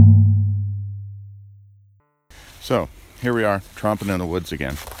So, here we are, tromping in the woods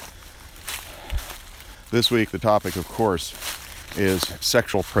again. This week, the topic, of course, is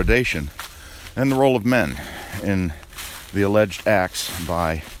sexual predation and the role of men in the alleged acts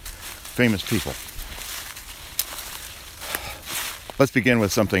by famous people. Let's begin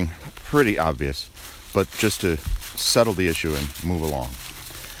with something pretty obvious, but just to settle the issue and move along.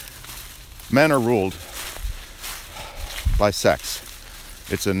 Men are ruled by sex.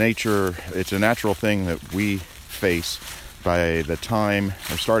 It's a natural thing that we face by the time,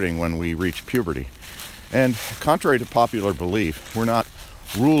 or starting when we reach puberty. And contrary to popular belief, we're not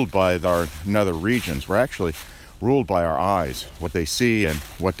ruled by our nether regions. We're actually ruled by our eyes, what they see and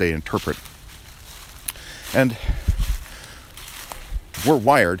what they interpret. And we're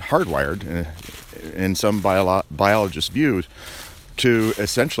hardwired, in some biologists' views, to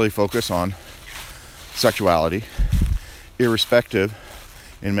essentially focus on sexuality, irrespective,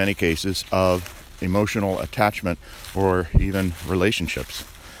 in many cases, of emotional attachment or even relationships.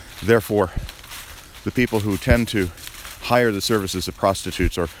 Therefore, the people who tend to hire the services of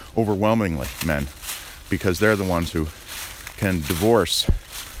prostitutes are overwhelmingly men, because they're the ones who can divorce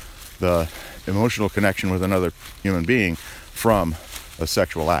the emotional connection with another human being from a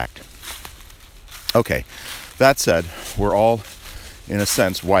sexual act. Okay, that said, we're all, in a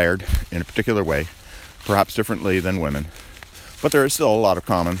sense, wired in a particular way, perhaps differently than women, but there is still a lot of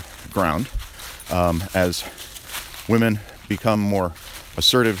common ground. As women become more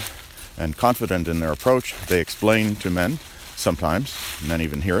assertive and confident in their approach, they explain to men, sometimes, men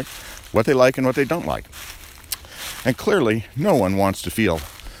even hear it, what they like and what they don't like. And clearly, no one wants to feel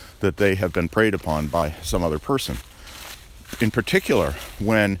that they have been preyed upon by some other person. In particular,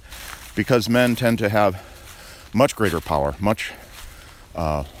 because men tend to have much greater power, much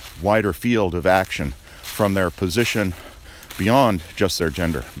wider field of action from their position beyond just their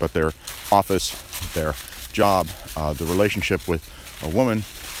gender, but their office, their job, the relationship with a woman,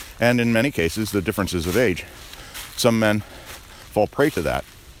 and in many cases, the differences of age. Some men fall prey to that.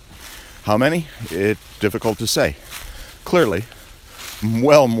 How many? It's difficult to say. Clearly,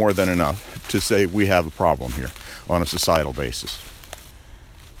 well more than enough to say we have a problem here on a societal basis.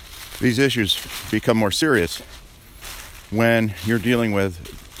 These issues become more serious when you're dealing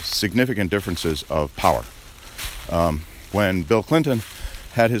with significant differences of power. When Bill Clinton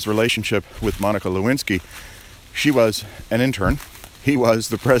had his relationship with Monica Lewinsky, she was an intern. He was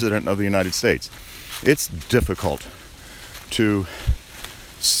the president of the United States. It's difficult to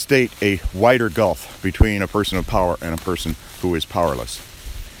state a wider gulf between a person of power and a person who is powerless.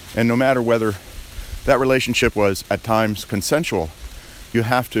 And no matter whether that relationship was at times consensual, you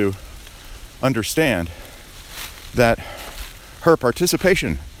have to understand that her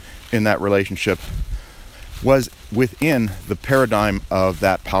participation in that relationship was within the paradigm of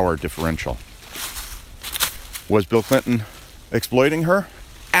that power differential. Was Bill Clinton exploiting her?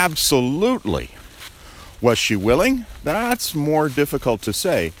 Absolutely. Was she willing? That's more difficult to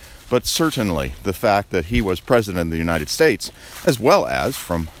say, but certainly the fact that he was president of the United States, as well as,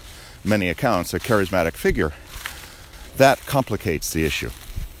 from many accounts, a charismatic figure, that complicates the issue.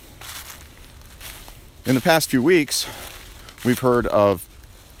 In the past few weeks, we've heard of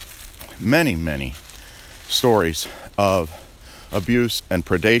many stories of abuse and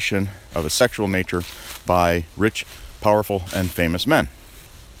predation of a sexual nature by rich, powerful, and famous men.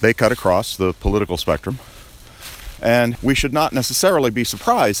 They cut across the political spectrum, and we should not necessarily be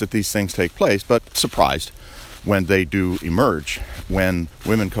surprised that these things take place, but surprised when they do emerge, when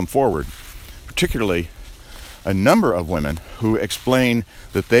women come forward, particularly a number of women who explain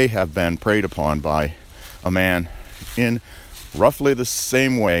that they have been preyed upon by a man in roughly the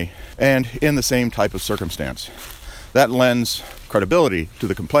same way and in the same type of circumstance. That lends credibility to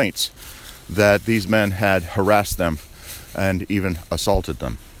the complaints that these men had harassed them and even assaulted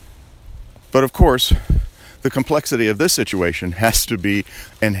them. But of course, the complexity of this situation has to be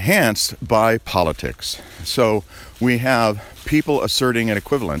enhanced by politics. So we have people asserting an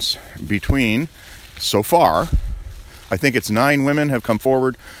equivalence between, so far, I think it's 9 women have come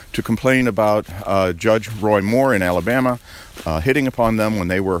forward to complain about Judge Roy Moore in Alabama hitting upon them when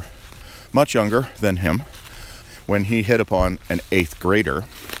they were much younger than him, when he hit upon an 8th grader.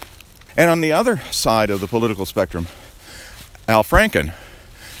 And on the other side of the political spectrum, Al Franken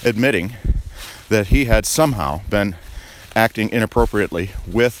admitting that he had somehow been acting inappropriately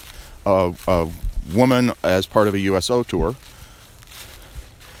with a woman as part of a USO tour.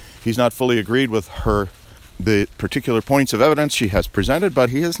 He's not fully agreed with the particular points of evidence she has presented, but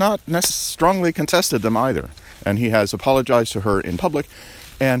he has not strongly contested them either. And he has apologized to her in public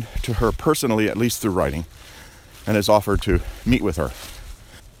and to her personally, at least through writing, and has offered to meet with her.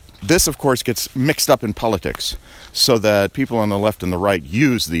 This, of course, gets mixed up in politics so that people on the left and the right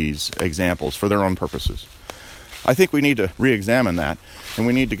use these examples for their own purposes. I think we need to re-examine that, and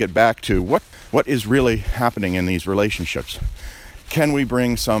we need to get back to what is really happening in these relationships. Can we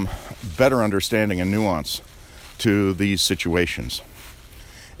bring some better understanding and nuance to these situations?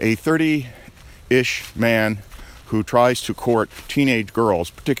 A 30-ish man who tries to court teenage girls,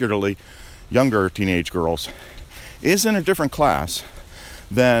 particularly younger teenage girls, is in a different class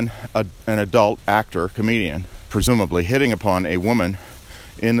than an adult actor, comedian, presumably hitting upon a woman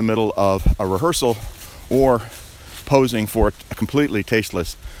in the middle of a rehearsal or posing for a completely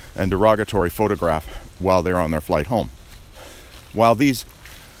tasteless and derogatory photograph while they're on their flight home. While these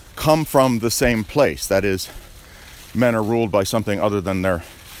come from the same place, that is, men are ruled by something other than their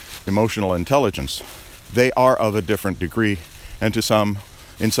emotional intelligence, they are of a different degree and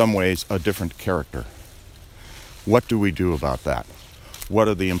in some ways, a different character. What do we do about that? What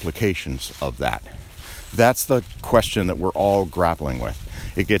are the implications of that? That's the question that we're all grappling with.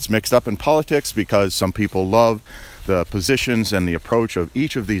 It gets mixed up in politics because some people love the positions and the approach of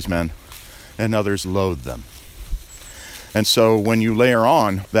each of these men, and others loathe them. And so when you layer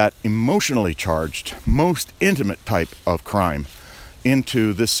on that emotionally charged, most intimate type of crime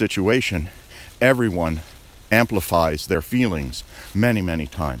into this situation, everyone amplifies their feelings many, many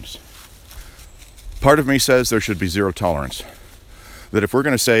times. Part of me says there should be zero tolerance. That if we're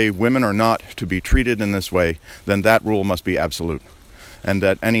going to say women are not to be treated in this way, then that rule must be absolute. And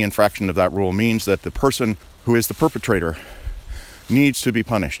that any infraction of that rule means that the person who is the perpetrator needs to be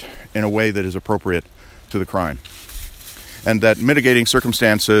punished in a way that is appropriate to the crime. And that mitigating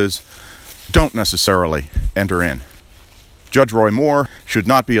circumstances don't necessarily enter in. Judge Roy Moore should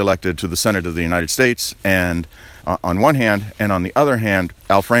not be elected to the Senate of the United States, and on one hand, and on the other hand,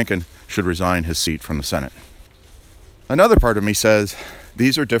 Al Franken should resign his seat from the Senate. Another part of me says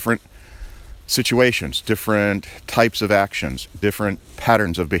these are different situations, different types of actions, different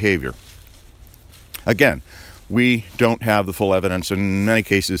patterns of behavior. Again, we don't have the full evidence. In many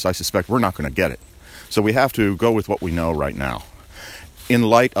cases, I suspect we're not going to get it. So we have to go with what we know right now, in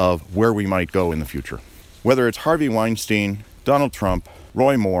light of where we might go in the future. Whether it's Harvey Weinstein, Donald Trump,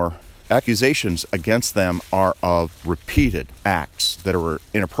 Roy Moore, accusations against them are of repeated acts that are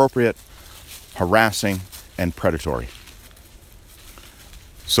inappropriate, harassing, and predatory.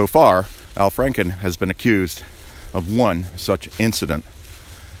 So far, Al Franken has been accused of one such incident,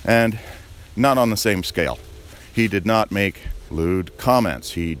 and not on the same scale. He did not make lewd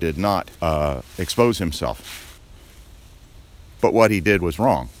comments. He did not expose himself. But what he did was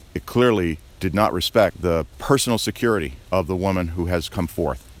wrong. It clearly did not respect the personal security of the woman who has come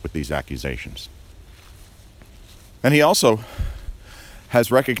forth with these accusations. And he also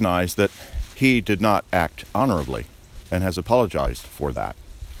has recognized that he did not act honorably and has apologized for that.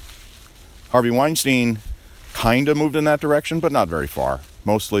 Harvey Weinstein kind of moved in that direction, but not very far,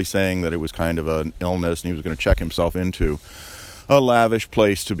 mostly saying that it was kind of an illness and he was going to check himself into a lavish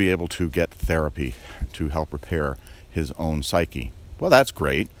place to be able to get therapy to help repair his own psyche. Well, that's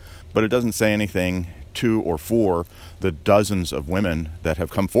great, but it doesn't say anything to or for the dozens of women that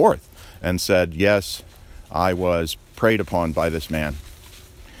have come forth and said, yes, I was preyed upon by this man.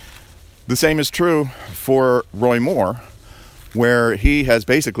 The same is true for Roy Moore, where he has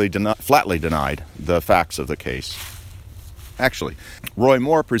basically flatly denied the facts of the case. Actually, Roy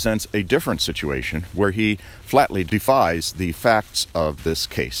Moore presents a different situation where he flatly defies the facts of this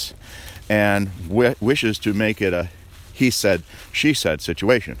case and wishes to make it a he said, she said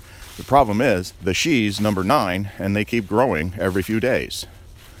situation. The problem is the she's number 9 and they keep growing every few days.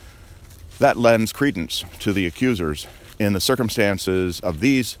 That lends credence to the accusers in the circumstances of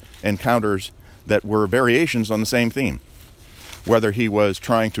these encounters that were variations on the same theme. Whether he was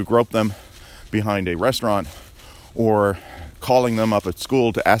trying to grope them behind a restaurant or calling them up at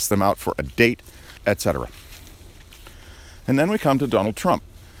school to ask them out for a date, etc. And then we come to Donald Trump,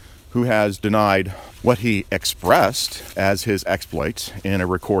 who has denied what he expressed as his exploits in a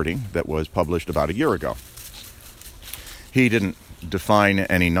recording that was published about a year ago. He didn't define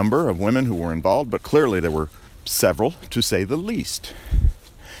any number of women who were involved, but clearly there were several, to say the least.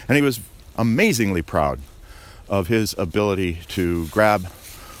 And he was amazingly proud of his ability to grab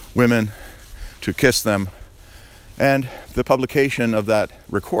women, to kiss them, and the publication of that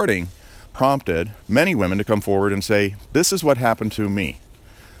recording prompted many women to come forward and say, this is what happened to me.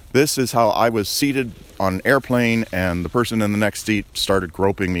 This is how I was seated on an airplane and the person in the next seat started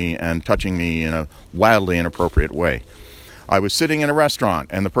groping me and touching me in a wildly inappropriate way. I was sitting in a restaurant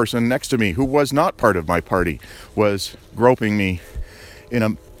and the person next to me, who was not part of my party, was groping me in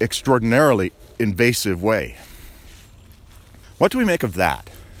an extraordinarily invasive way. What do we make of that?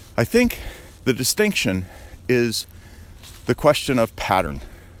 I think the distinction is the question of pattern.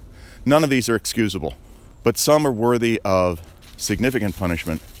 None of these are excusable, but some are worthy of significant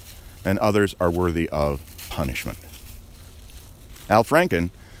punishment and others are worthy of punishment. Al Franken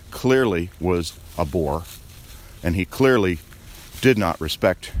clearly was a bore, and he clearly did not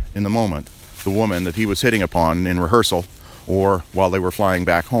respect in the moment the woman that he was hitting upon in rehearsal or while they were flying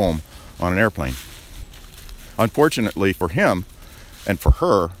back home on an airplane. Unfortunately for him, and for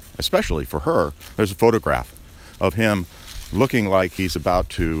her, especially for her, there's a photograph of him looking like he's about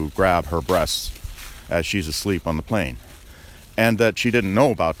to grab her breasts as she's asleep on the plane. And that she didn't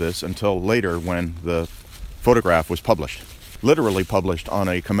know about this until later when the photograph was published. Literally published on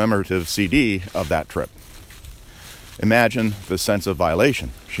a commemorative CD of that trip. Imagine the sense of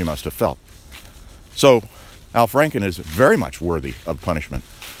violation she must have felt. So, Al Franken is very much worthy of punishment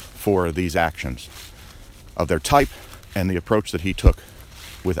for these actions of their type and the approach that he took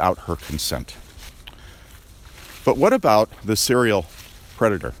without her consent. But what about the serial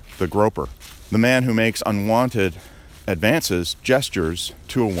predator, the groper, the man who makes unwanted advances, gestures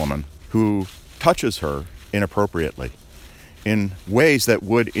to a woman who touches her inappropriately in ways that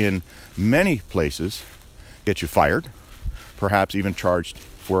would in many places get you fired, perhaps even charged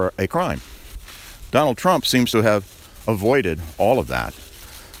for a crime? Donald Trump seems to have avoided all of that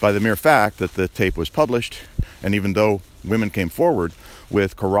by the mere fact that the tape was published, and even though women came forward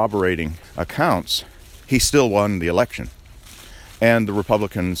with corroborating accounts, he still won the election. And the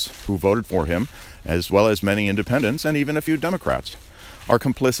Republicans who voted for him, as well as many independents and even a few Democrats, are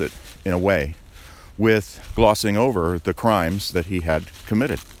complicit in a way with glossing over the crimes that he had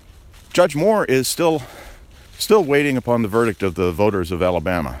committed. Judge Moore is still waiting upon the verdict of the voters of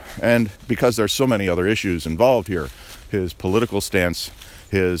Alabama. And because there's so many other issues involved here, his political stance,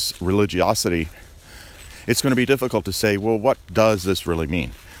 his religiosity, it's going to be difficult to say, well, what does this really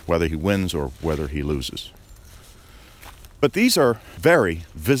mean? Whether he wins or whether he loses. But these are very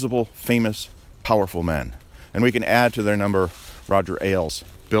visible, famous, powerful men. And we can add to their number Roger Ailes,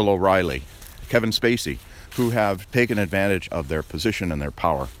 Bill O'Reilly, Kevin Spacey, who have taken advantage of their position and their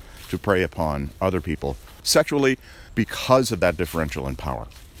power to prey upon other people sexually because of that differential in power.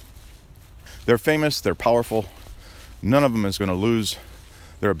 They're famous, they're powerful. None of them is going to lose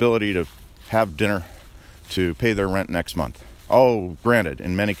their ability to have dinner, to pay their rent next month. Oh, granted,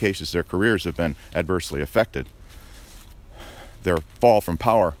 in many cases their careers have been adversely affected. Their fall from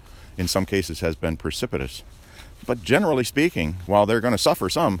power in some cases has been precipitous. But generally speaking, while they're going to suffer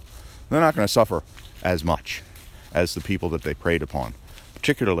some, they're not going to suffer as much as the people that they preyed upon,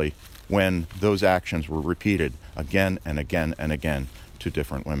 particularly when those actions were repeated again and again and again to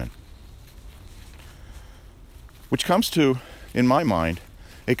different women. Which comes to, in my mind,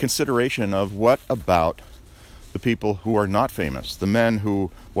 a consideration of what about the people who are not famous, the men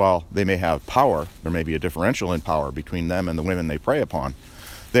who, while they may have power, there may be a differential in power between them and the women they prey upon,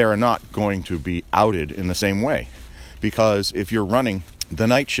 they are not going to be outed in the same way. Because if you're running the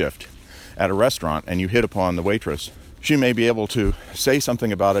night shift at a restaurant and you hit upon the waitress, she may be able to say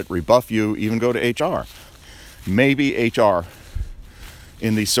something about it, rebuff you, even go to HR. Maybe HR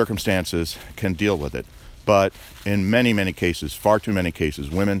in these circumstances can deal with it. But in many, many cases, far too many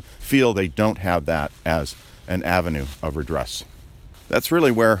cases, women feel they don't have that as an avenue of redress. That's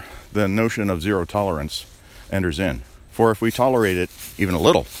really where the notion of zero tolerance enters in. For if we tolerate it even a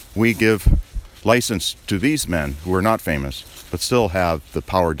little, we give license to these men who are not famous, but still have the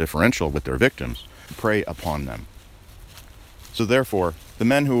power differential with their victims, to prey upon them. So therefore, the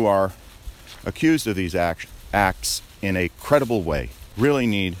men who are accused of these acts in a credible way really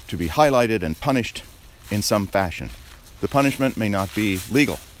need to be highlighted and punished in some fashion. The punishment may not be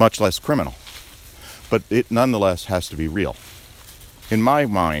legal, much less criminal, but it nonetheless has to be real. In my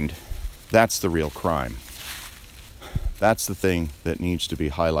mind, that's the real crime. That's the thing that needs to be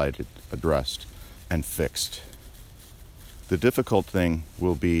highlighted, addressed, and fixed. The difficult thing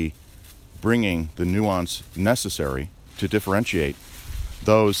will be bringing the nuance necessary to differentiate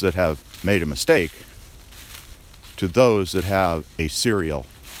those that have made a mistake to those that have a serial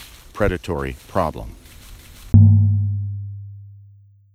predatory problem.